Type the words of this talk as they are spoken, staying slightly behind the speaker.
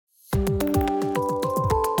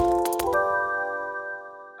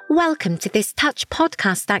Welcome to this Touch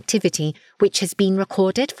podcast activity, which has been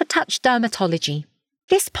recorded for Touch Dermatology.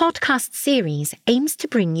 This podcast series aims to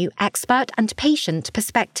bring you expert and patient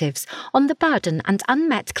perspectives on the burden and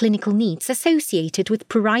unmet clinical needs associated with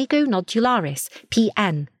prurigo nodularis,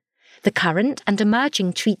 PN, the current and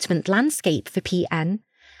emerging treatment landscape for PN,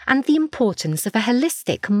 and the importance of a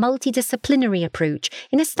holistic, multidisciplinary approach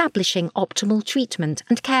in establishing optimal treatment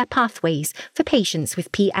and care pathways for patients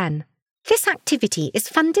with PN. This activity is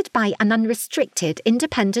funded by an unrestricted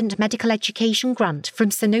independent medical education grant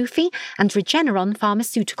from Sanofi and Regeneron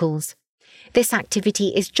Pharmaceuticals. This activity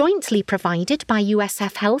is jointly provided by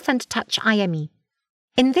USF Health and Touch IME.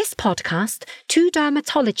 In this podcast, two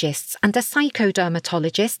dermatologists and a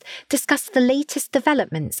psychodermatologist discuss the latest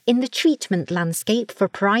developments in the treatment landscape for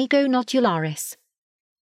prurigo nodularis.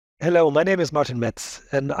 Hello, my name is Martin Metz,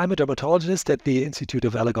 and I'm a dermatologist at the Institute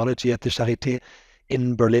of Allergology at the Charité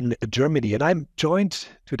in Berlin, Germany. And I'm joined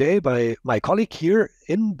today by my colleague here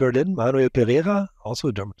in Berlin, Manuel Pereira, also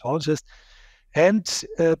a dermatologist, and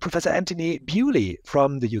Professor Anthony Bewley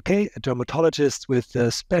from the UK, a dermatologist with a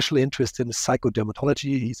special interest in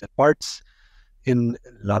psychodermatology. He's at Barts in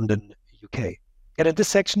London, UK. And in this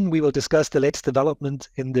section, we will discuss the latest development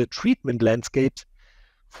in the treatment landscape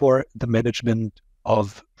for the management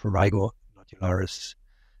of prurigo nodularis.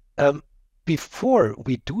 Before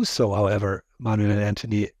we do so, however, Manuel and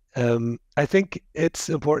Anthony, I think it's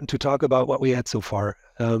important to talk about what we had so far.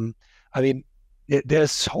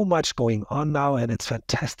 There's so much going on now, and it's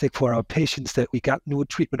fantastic for our patients that we got new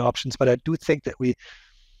treatment options. But I do think that we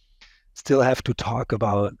still have to talk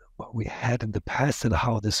about what we had in the past and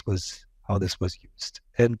how this was used.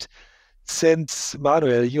 And since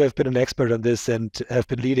Manuel, you have been an expert on this and have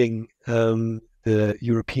been leading the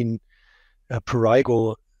European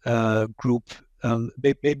prurigo group,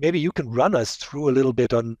 maybe you can run us through a little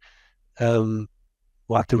bit on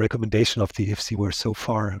what the recommendation of the IFSI were so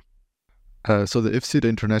far. So the IFSI, the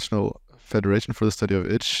International Federation for the Study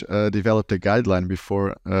of Itch, developed a guideline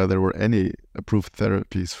before there were any approved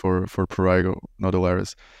therapies for prurigo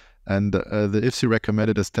nodularis. And the IFSI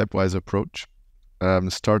recommended a stepwise approach,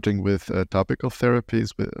 starting with topical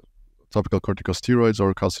therapies, with topical corticosteroids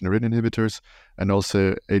or calcineurin inhibitors, and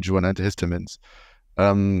also AG1 antihistamines.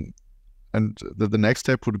 And the next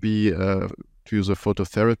step would be to use a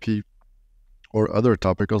phototherapy or other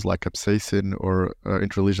topicals like capsaicin or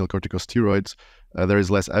intralesional corticosteroids. There is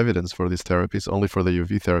less evidence for these therapies. Only for the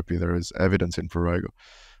UV therapy there is evidence in prurigo.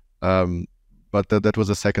 But that was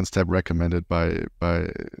a second step recommended by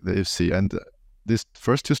the IFSI. And these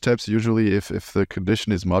first two steps, usually if the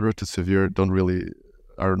condition is moderate to severe,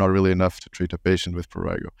 are not really enough to treat a patient with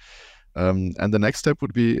prurigo. And the next step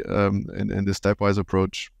would be, in this stepwise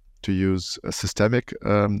approach, to use systemic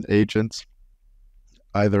agents,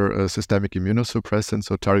 either systemic immunosuppressants,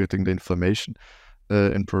 so targeting the inflammation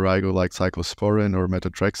in prurigo, like cyclosporin or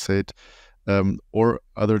methotrexate, or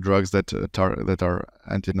other drugs that are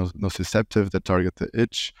anti-nociceptive, that target the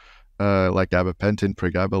itch, like gabapentin,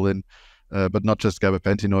 pregabalin, but not just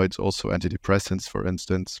gabapentinoids, also antidepressants, for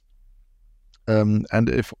instance. And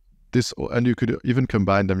you could even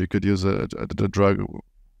combine them. You could use a drug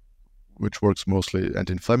which works mostly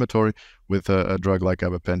anti-inflammatory with a drug like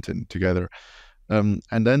gabapentin together. And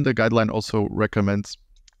then the guideline also recommends,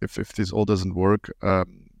 if this all doesn't work,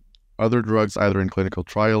 other drugs either in clinical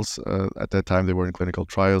trials. At that time, they were in clinical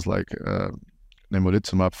trials like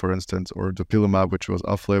nemolizumab, for instance, or dupilumab, which was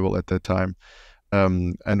off-label at that time,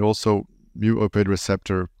 and also mu-opioid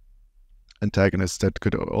receptor antagonists that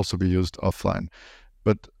could also be used offline.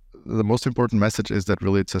 But the most important message is that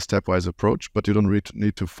really it's a stepwise approach, but you don't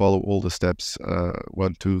need to follow all the steps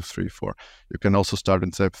 1, 2, 3, 4. You can also start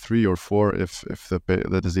in step 3 or 4 if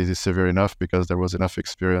the disease is severe enough, because there was enough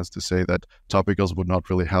experience to say that topicals would not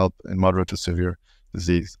really help in moderate to severe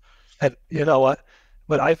disease. And you know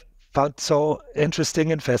what I've found so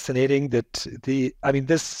interesting and fascinating that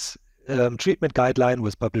this treatment guideline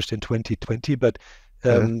was published in 2020, but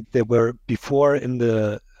there were before in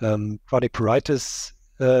the chronic pruritus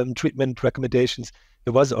treatment recommendations,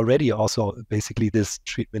 there was already also basically this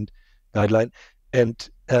treatment guideline. And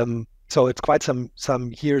so it's quite some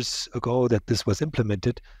years ago that this was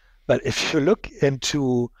implemented. But if you look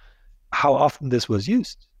into how often this was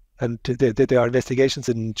used, and there are investigations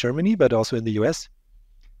in Germany, but also in the US,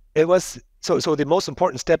 it was, so the most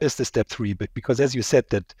important step is the step 3, but because as you said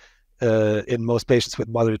that in most patients with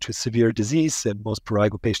moderate to severe disease, and most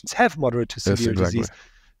prurigo patients have moderate to severe disease,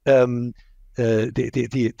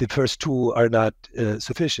 the first 2 are not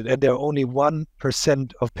sufficient, and there are only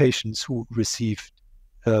 1% of patients who received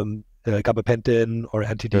gabapentin or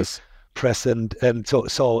antidepressant, and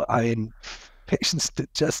so patients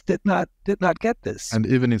just did not get this. And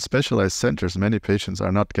even in specialized centers, many patients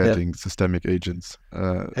are not getting systemic agents.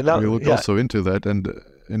 And now, we looked also into that, and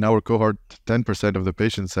in our cohort, 10% of the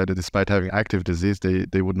patients said that despite having active disease,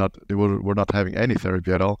 they were not having any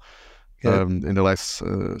therapy at all in the last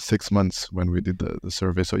 6 months when we did the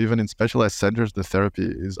survey. So even in specialized centers, the therapy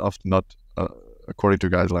is often not according to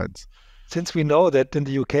guidelines. Since we know that in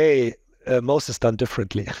the UK, most is done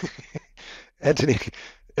differently, Anthony.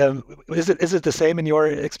 Is it the same in your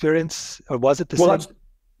experience, or was it the same?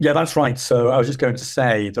 That's right. So I was just going to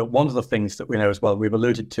say that one of the things that we know as well, we've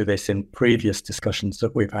alluded to this in previous discussions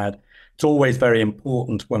that we've had, it's always very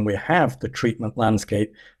important when we have the treatment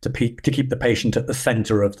landscape to keep the patient at the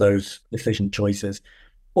center of those decision choices.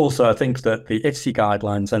 Also, I think that the IFSI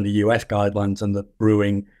guidelines and the US guidelines and the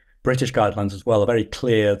brewing British guidelines as well are very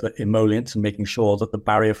clear that emollients and making sure that the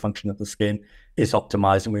barrier function of the skin is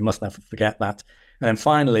optimized, and we must never forget that. And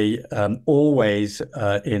finally, always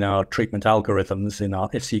in our treatment algorithms, in our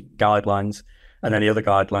IFSI guidelines and any other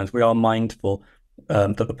guidelines, we are mindful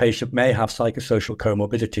that the patient may have psychosocial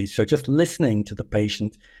comorbidities. So just listening to the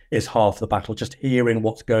patient is half the battle, just hearing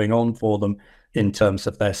what's going on for them in terms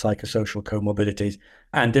of their psychosocial comorbidities.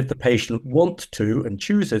 And if the patient wants to and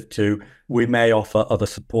chooses to, we may offer other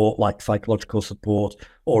support like psychological support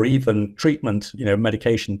or even treatment,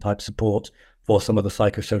 medication type support for some of the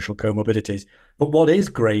psychosocial comorbidities. But what is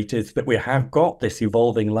great is that we have got this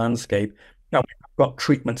evolving landscape. Now, we've got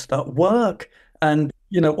treatments that work. And,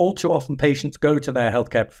 all too often patients go to their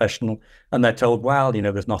healthcare professional and they're told, well,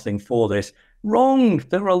 there's nothing for this. Wrong.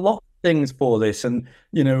 There are a lot of things for this. And,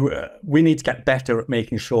 we need to get better at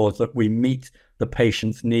making sure that we meet the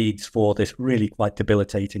patient's needs for this really quite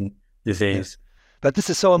debilitating disease. Yeah. But this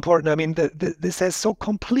is so important. I mean, this has so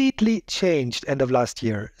completely changed end of last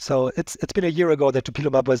year. So it's been a year ago that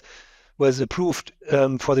dupilumab was approved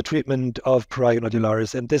for the treatment of prurigo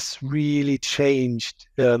nodularis, and this really changed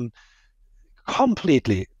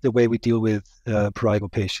completely the way we deal with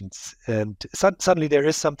prurigo patients. And suddenly there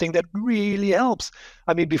is something that really helps.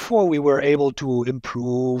 I mean, before we were able to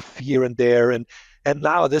improve here and there, and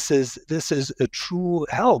now this is a true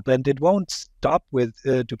help, and it won't stop with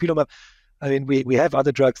dupilumab. I mean, we have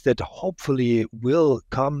other drugs that hopefully will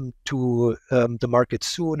come to the market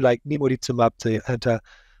soon, like nimodipzumab, the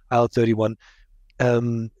anti-IL-31,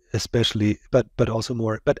 especially, but also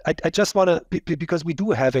more. But I just want to, because we do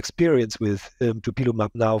have experience with dupilumab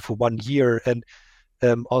now for 1 year, and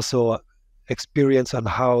also experience on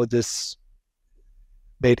how this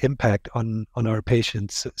made impact on our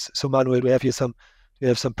patients. So Manuel, we have some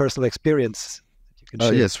personal experience that you can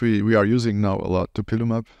share. Yes, we are using now a lot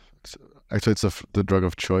dupilumab. Actually, it's the drug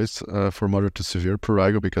of choice for moderate to severe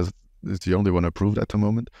prurigo because it's the only one approved at the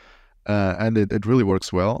moment. And it really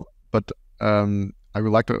works well. But I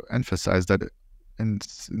would like to emphasize that in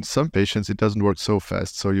some patients, it doesn't work so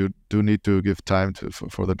fast. So you do need to give time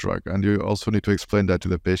for the drug. And you also need to explain that to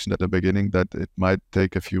the patient at the beginning, that it might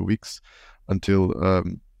take a few weeks until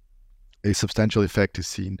a substantial effect is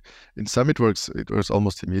seen. In some, it works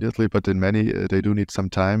almost immediately, but in many, they do need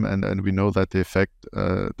some time. And we know that the effect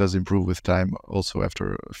does improve with time. Also,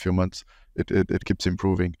 after a few months, it keeps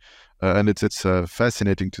improving. And it's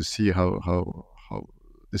fascinating to see how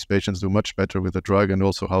these patients do much better with the drug, and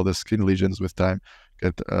also how the skin lesions with time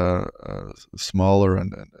get smaller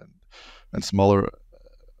and smaller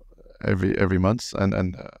every month.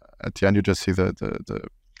 And at the end, you just see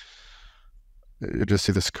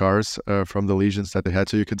the scars from the lesions that they had.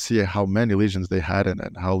 So you can see how many lesions they had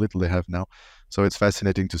and how little they have now. So it's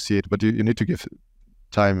fascinating to see it, but you need to give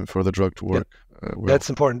time for the drug to work. Well. That's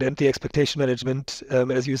important. And the expectation management,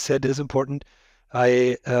 as you said, is important.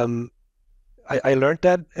 I learned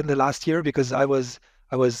that in the last year because I was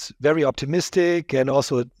very optimistic, and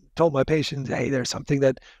also told my patients, hey, there's something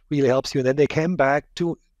that really helps you. And then they came back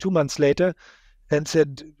two months later and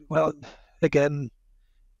said, well, again,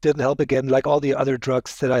 didn't help again, like all the other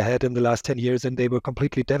drugs that I had in the last 10 years, and they were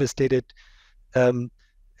completely devastated. And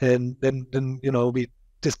then we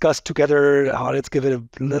discussed together how let's give it a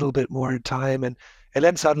little bit more time, and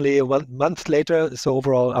then suddenly 1 month later, so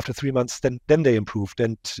overall after 3 months, then they improved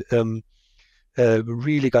and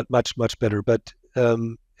really got much better. But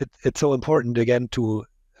it's so important again to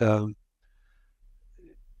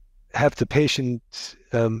have the patient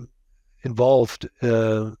involved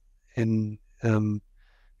in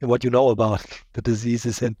what you know about the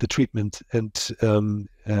diseases and the treatment, and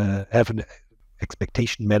have an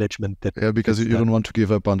expectation management that because you don't want to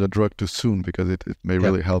give up on the drug too soon, because it may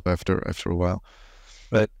really help after a while.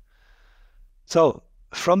 Right. So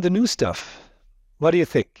from the new stuff, what do you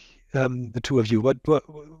think, the two of you?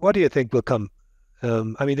 What do you think will come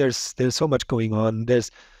I mean, there's so much going on.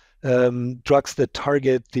 There's drugs that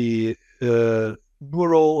target the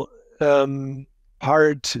neural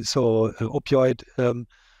part, so opioid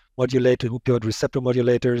receptor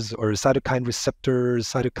modulators, or cytokine receptors,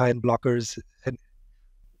 cytokine blockers.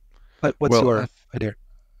 What's your idea?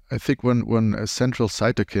 I think one central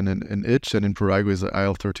cytokine in itch and in prurigo is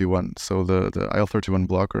IL-31. So the IL-31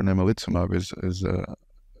 blocker, nemolizumab, is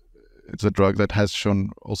it's a drug that has shown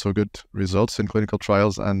also good results in clinical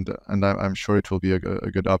trials, and I'm sure it will be a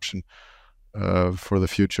good option for the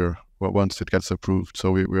future once it gets approved.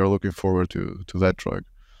 So we are looking forward to that drug.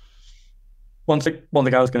 One thing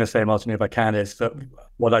I was going to say, Martin, if I can, is that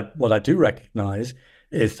what I do recognize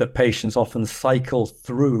is that patients often cycle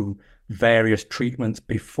through various treatments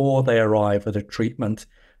before they arrive at a treatment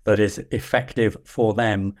that is effective for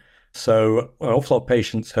them. So an awful lot of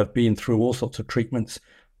patients have been through all sorts of treatments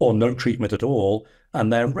or no treatment at all,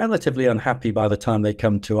 and they're relatively unhappy by the time they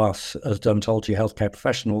come to us as dermatology healthcare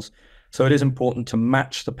professionals. So it is important to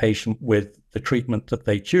match the patient with the treatment that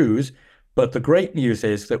they choose. But the great news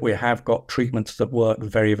is that we have got treatments that work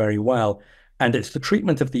very, very well. And it's the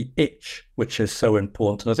treatment of the itch which is so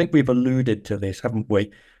important. And I think we've alluded to this, haven't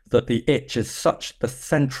we? That the itch is such the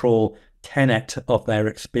central tenet of their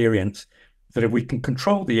experience that if we can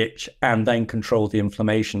control the itch and then control the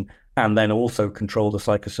inflammation and then also control the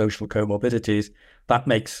psychosocial comorbidities, that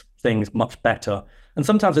makes things much better. And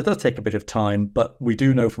sometimes it does take a bit of time, but we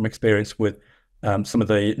do know from experience with some of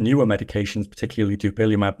the newer medications, particularly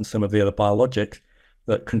dupilumab and some of the other biologics,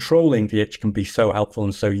 that controlling the itch can be so helpful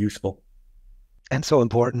and so useful. And so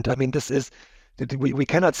important. I mean, we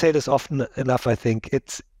cannot say this often enough, I think.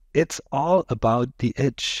 It's all about the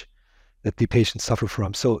itch that the patients suffer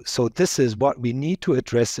from. So this is what we need to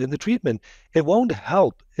address in the treatment. It won't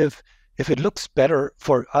help if it looks better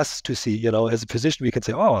for us to see, as a physician, we can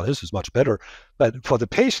say, oh, this is much better. But for the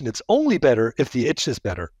patient, it's only better if the itch is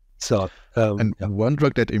better. So, one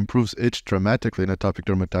drug that improves itch dramatically in atopic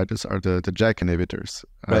dermatitis are the JAK inhibitors.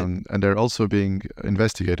 Right. And they're also being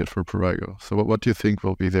investigated for prurigo. So what do you think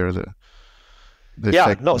will be there? The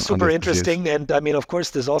effect on super this interesting. disease? And I mean, of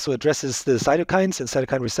course, this also addresses the cytokines and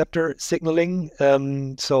cytokine receptor signaling.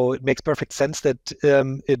 So it makes perfect sense that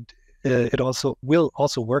it also will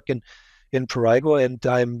also work in prurigo, and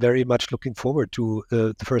I'm very much looking forward to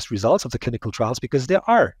the first results of the clinical trials, because there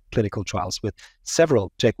are clinical trials with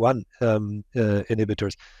several JAK1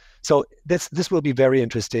 inhibitors. So this will be very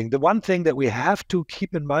interesting. The one thing that we have to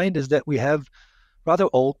keep in mind is that we have rather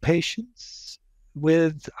old patients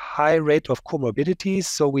with high rate of comorbidities,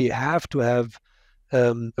 so we have to have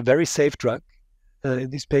a very safe drug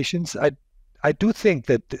in these patients. I do think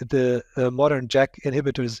that the modern JAK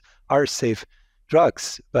inhibitors are safe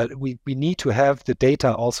drugs, but we need to have the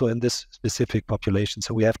data also in this specific population.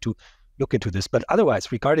 So we have to look into this. But otherwise,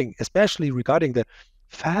 especially regarding the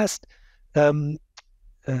fast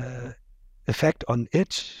effect on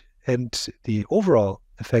itch and the overall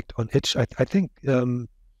effect on itch, I think JAK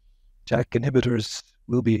inhibitors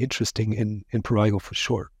will be interesting in prurigo for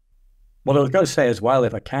sure. What I was going to say as well,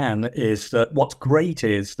 if I can, is that what's great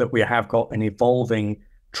is that we have got an evolving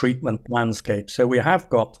treatment landscape. So we have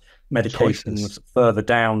got medications further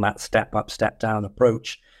down that step up, step down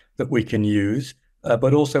approach that we can use,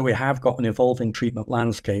 but also we have got an evolving treatment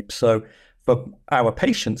landscape. So for our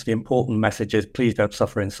patients, the important message is please don't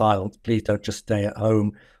suffer in silence. Please don't just stay at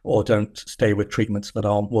home or don't stay with treatments that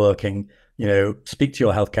aren't working. Speak to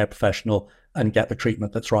your healthcare professional and get the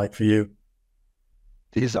treatment that's right for you.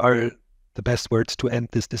 These are the best words to end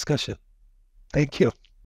this discussion. Thank you.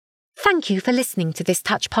 Thank you for listening to this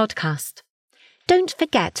Touch podcast. Don't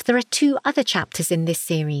forget there are 2 other chapters in this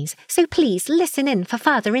series, so please listen in for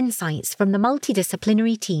further insights from the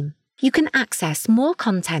multidisciplinary team. You can access more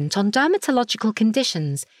content on dermatological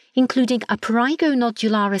conditions, including a prurigo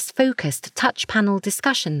nodularis-focused touch panel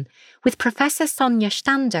discussion with Professor Sonja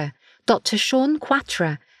Stander, Dr. Sean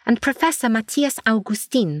Quatra, and Professor Matthias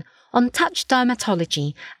Augustin on touch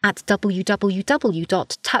dermatology at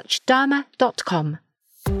www.touchderma.com.